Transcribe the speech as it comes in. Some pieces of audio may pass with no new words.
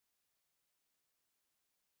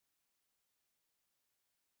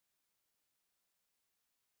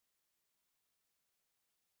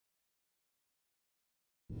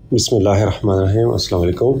बिस्मिल्लाहिर्रहमानिर्रहीम। अस्सलाम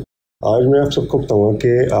वालेकुम। आज मैं आप सबको बताऊंगा कि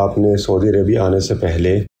आपने सऊदी अरबिया आने से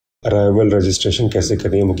पहले अराइवल रजिस्ट्रेशन कैसे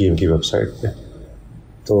करनी है मुकीम की वेबसाइट पे।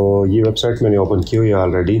 तो ये वेबसाइट मैंने ओपन की हुई है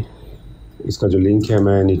ऑलरेडी। इसका जो लिंक है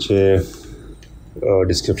मैं नीचे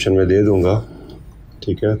डिस्क्रिप्शन में दे दूंगा।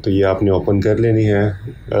 ठीक है, तो ये आपने ओपन कर लेनी है।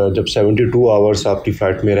 जब 72 आवर्स आपकी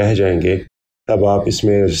फ़्लाइट में रह जाएंगे तब आप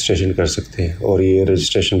इसमें रजिस्ट्रेशन कर सकते हैं, और ये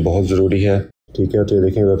रजिस्ट्रेशन बहुत ज़रूरी है। ठीक है, तो ये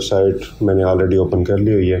देखें वेबसाइट मैंने ऑलरेडी ओपन कर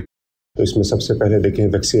ली हुई है। तो इसमें सबसे पहले देखें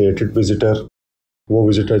वैक्सीनेटेड विज़िटर, वो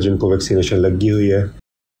विज़िटर जिनको वैक्सीनेशन लगी हुई है।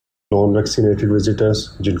 नॉन वैक्सीनेटेड विज़िटर्स,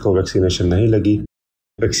 जिनको वैक्सीनेशन नहीं लगी।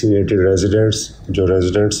 वैक्सीनेटेड रेजिडेंट्स, जो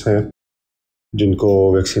रेजिडेंट्स हैं जिनको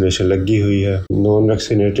वैक्सीनेशन लगी हुई है। नॉन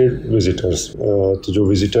वैक्सीनेटेड विज़िटर्स, तो जो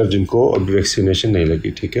विज़िटर जिनको अभी वैक्सीनेशन नहीं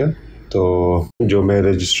लगी। ठीक है, तो जो मैं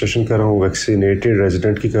रजिस्ट्रेशन कर रहा हूँ वैक्सीनेटेड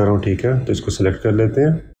रेजिडेंट की कर रहा हूँ। ठीक है, तो इसको सेलेक्ट कर लेते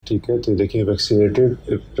हैं। ठीक है, तो देखिए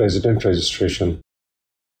वैक्सीनेटेड रेजिडेंट रजिस्ट्रेशन,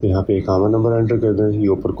 यहाँ पे इकामा नंबर एंटर कर दें। ये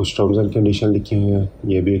ऊपर कुछ टर्म्स एंड कंडीशन लिखे हुए हैं,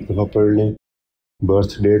 ये भी एक दफ़ा पढ़ लें।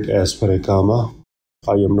 Birth date as per इकामा,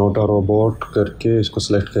 I am not a robot करके इसको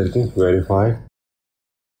सेलेक्ट करके वेरीफाई।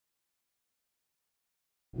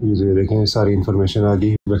 ये देखें सारी इन्फॉर्मेशन आ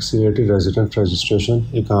गई। Vaccinated resident registration,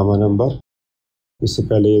 इकामा number. इससे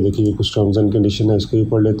पहले ये देखिए कुछ टर्म्स एंड कंडीशन है, इसको भी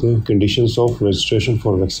पढ़ लेते हैं। Conditions of registration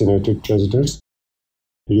for vaccinated residents.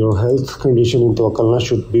 Your health condition in तवक्कलना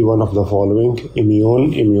should be one of the following: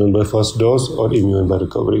 immune by first dose और इम्यून बाय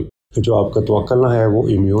रिकवरी। जो आपका तवक्कलना है वो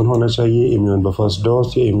इम्यून होना चाहिए, इम्यून बाय फर्स्ट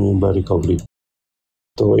डोज या इम्यून बाय रिकवरी।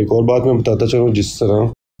 तो एक और बात मैं बताता चलूँ, जिस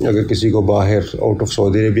तरह अगर किसी को बाहर आउट ऑफ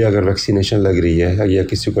सऊदी अरेबिया अगर वैक्सीनेशन लग रही है या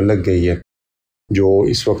किसी को लग गई है, जो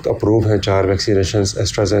इस वक्त अप्रूव हैं 4 वैक्सीनेशन,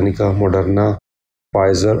 एस्ट्राजेनेका, मॉडर्ना,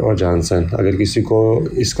 फाइज़र और जॉनसन। अगर किसी को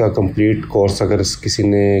इसका कंप्लीट कोर्स अगर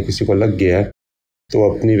किसी को लग गया है तो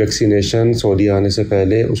अपनी वैक्सीनेशन सऊदी आने से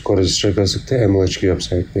पहले उसको रजिस्टर कर सकते हैं MOH की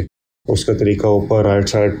वेबसाइट पे। उसका तरीका ऊपर राइट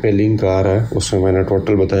साइड पे लिंक आ रहा है, उसमें मैंने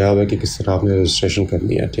टोटल बताया हुआ है कि किस तरह आपने रजिस्ट्रेशन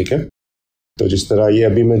करनी है। ठीक है, तो जिस तरह ये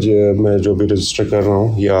अभी मैं जो भी रजिस्टर कर रहा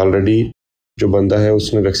हूँ, ये ऑलरेडी जो बंदा है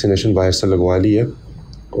उसने वैक्सीनेशन बाहर से लगवा ली है,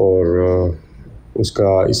 और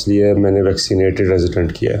उसका इसलिए मैंने वैक्सीनेटेड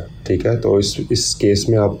रेजिडेंट किया है। ठीक है, तो इस केस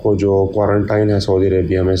में आपको जो क्वारंटाइन है सऊदी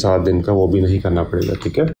अरेबिया में 7 दिन का, वो भी नहीं करना पड़ेगा।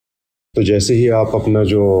 ठीक है, तो जैसे ही आप अपना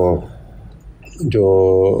जो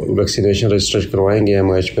वैक्सीनेशन रजिस्टर करवाएंगे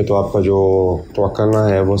MOH पे, तो आपका जो तवक्कलना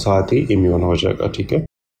है वो साथ ही इम्यून हो जाएगा। ठीक है,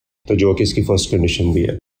 तो जो कि इसकी फर्स्ट कंडीशन भी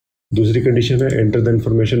है। दूसरी कंडीशन है enter the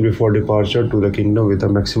information before departure to the kingdom with a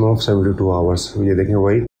maximum of 72 hours. ये देखें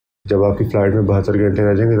वही, जब आपकी फ़्लाइट में 72 घंटे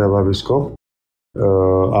रह जाएंगे तब आप इसको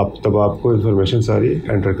आपको इन्फॉर्मेशन सारी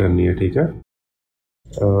एंटर करनी है। ठीक है,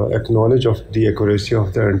 acknowledge of the accuracy of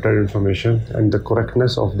the entered information and the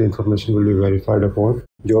correctness of the information will be verified upon।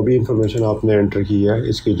 जो भी इंफॉर्मेशन आपने एंटर की है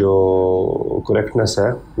इसकी जो करेक्टनेस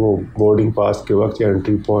है वो बोर्डिंग पास के वक्त या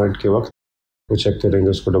एंट्री पॉइंट के वक्त वो चेक करेंगे,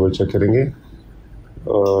 उसको डबल चेक करेंगे।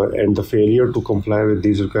 And the failure to comply with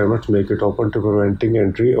these requirements make it open to preventing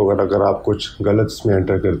entry. अगर आप कुछ गलत इसमें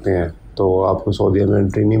एंटर करते हैं तो आपको सऊदी में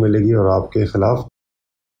एंट्री नहीं मिलेगी और आपके ख़िलाफ़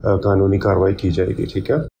कानूनी कार्रवाई की जाएगी।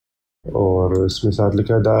 ठीक है, और इसमें साथ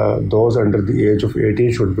लिखा है those under the age of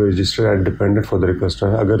 18 should be registered age dependent for the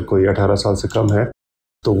requester. अगर कोई 18 साल से कम है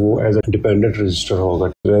तो वो एज अ डिपेंडेंट रजिस्टर होगा।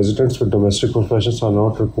 Residents with domestic professions are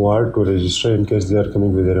not required to register in case they are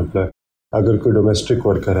coming with their employ. अगर कोई डोमेस्टिक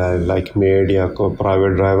वर्कर है लाइक मेड या कोई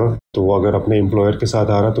प्राइवेट ड्राइवर, तो वो अगर अपने एम्प्लॉयर के साथ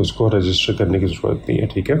आ रहा है तो उसको रजिस्टर करने की ज़रूरत नहीं है।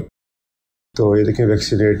 ठीक है, तो ये देखें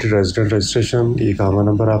वैक्सीनेटेड रेजिडेंट रजिस्ट्रेशन, ये इकामा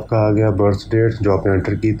नंबर आपका आ गया, बर्थ डेट जो आपने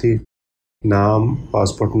एंटर की थी, नाम,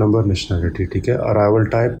 पासपोर्ट नंबर, नेशनलिटी। ठीक है, अराइवल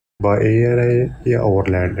टाइप बाय एयर है या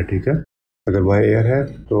ओवरलैंड है। ठीक है, अगर बाय एयर है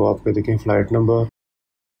तो आपके देखें flight number,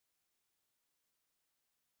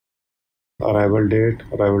 arrival date,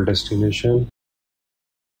 arrival destination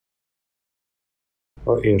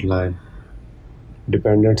और एयरलाइन।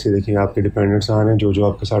 डिपेंडेंट्स, ये देखिए आपके डिपेंडेंट्स आ रहे हैं जो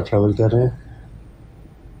आपके साथ ट्रैवल कर रहे हैं।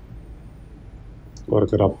 और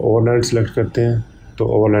अगर आप ओवरलैंड सेलेक्ट करते हैं तो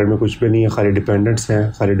ओवरलैंड में कुछ भी नहीं है, खाली डिपेंडेंट्स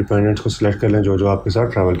हैं। खाली डिपेंडेंट्स को सिलेक्ट कर लें जो आपके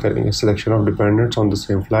साथ ट्रैवल करेंगे। Selection of dependents on the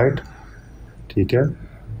same flight. ठीक है,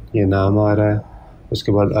 ये नाम आ रहा है,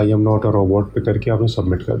 उसके बाद I am not a robot पे करके आपने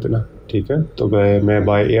सबमिट कर देना। ठीक है, तो मैं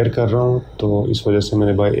बाय एयर कर रहा हूँ तो इस वजह से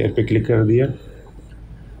मैंने बाय एयर पे क्लिक कर दिया।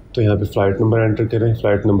 तो यहाँ पे फ़्लाइट नंबर एंटर करें।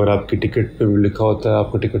 फ़्लाइट नंबर आपकी टिकट पे भी लिखा होता है,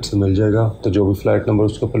 आपको टिकट से मिल जाएगा। तो जो भी फ़्लाइट नंबर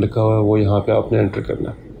उसके ऊपर लिखा हुआ है वो यहाँ पे आपने एंटर करना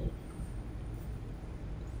है।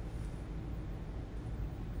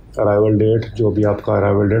 अराइवल डेट, जो भी आपका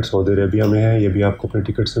अराइवल डेट सऊदी अरेबिया में है ये भी आपको अपने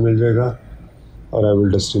टिकट से मिल जाएगा।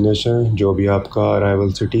 अराइवल डेस्टिनेशन, जो भी आपका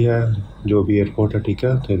अराइवल सिटी है, जो भी एयरपोर्ट है। ठीक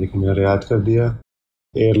है, तो देखिए मैंने याद कर दिया।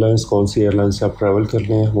 एयरलाइंस, कौन सी एयरलाइन से आप ट्रैवल कर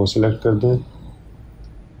रहे हैं वो सिलेक्ट कर दें।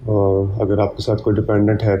 और अगर आपके साथ कोई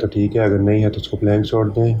डिपेंडेंट है तो ठीक है, अगर नहीं है तो उसको ब्लैंक छोड़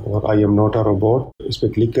दें। और I am not a robot इस पर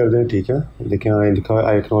क्लिक कर दें, ठीक है। देखिए आई लिखा है,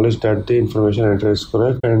 I acknowledge that the information enter is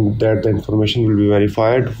correct and that the information will be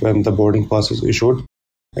verified when the boarding pass is issued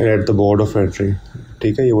at the board of entry.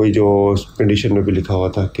 ठीक है, ये वही जो कंडीशन में भी लिखा हुआ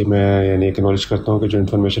था कि मैं यानी एक्नॉलेज करता हूँ कि जो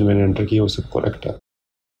इन्फॉर्मेशन मैंने एंटर की है वो सब करेक्ट है।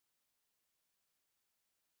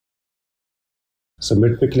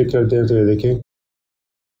 सबमिट पे क्लिक करते हैं तो ये देखें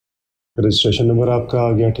रजिस्ट्रेशन नंबर आपका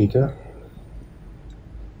आ गया, ठीक है।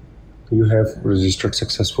 You have registered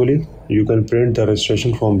successfully. You can print the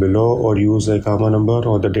registration form below or use the इकामा number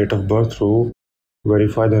or the date of birth to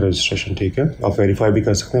verify the registration। ठीक है, आप वेरीफाई भी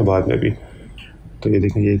कर सकते हैं बाद में भी। तो ये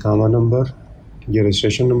देखें, ये इकामा नंबर, ये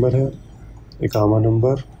रजिस्ट्रेशन नंबर है, इकामा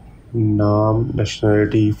नंबर, नाम,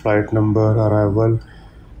 nationality, flight number, arrival,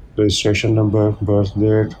 registration number, birth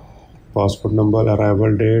date, passport number,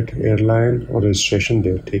 arrival date, airline और रजिस्ट्रेशन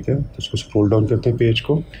डेट। ठीक है, तो इसको स्क्रॉल डाउन करते हैं पेज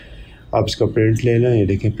को। आप इसका प्रिंट ले लें, ये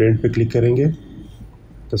देखें प्रिंट पे क्लिक करेंगे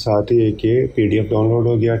तो साथ ही एक ये PDF डाउनलोड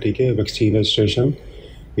हो गया, ठीक है। वैक्सीन रजिस्ट्रेशन,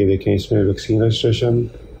 ये देखें इसमें वैक्सीन रजिस्ट्रेशन,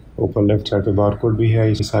 ऊपर लेफ्ट साइड पे बारकोड भी है,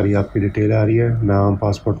 ये सारी आपकी डिटेल आ रही है, नाम,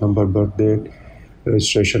 passport number, birth date,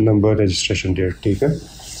 registration number, registration date. ठीक है,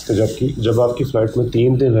 तो जब आपकी फ़्लाइट में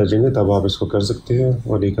 3 दिन रह जाएंगे तब आप इसको कर सकते हैं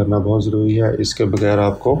और ये करना बहुत ज़रूरी है। इसके बगैर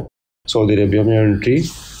आपको सऊदी अरेबिया में एंट्री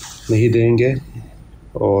नहीं देंगे।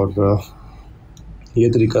 और ये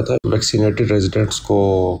तरीका था वैक्सीनेटेड रेजिडेंट्स को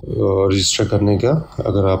रजिस्टर करने का।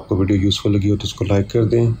 अगर आपको वीडियो यूज़फुल लगी हो तो इसको लाइक कर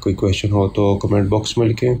दें, कोई क्वेश्चन हो तो कमेंट बॉक्स में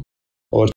लिखें।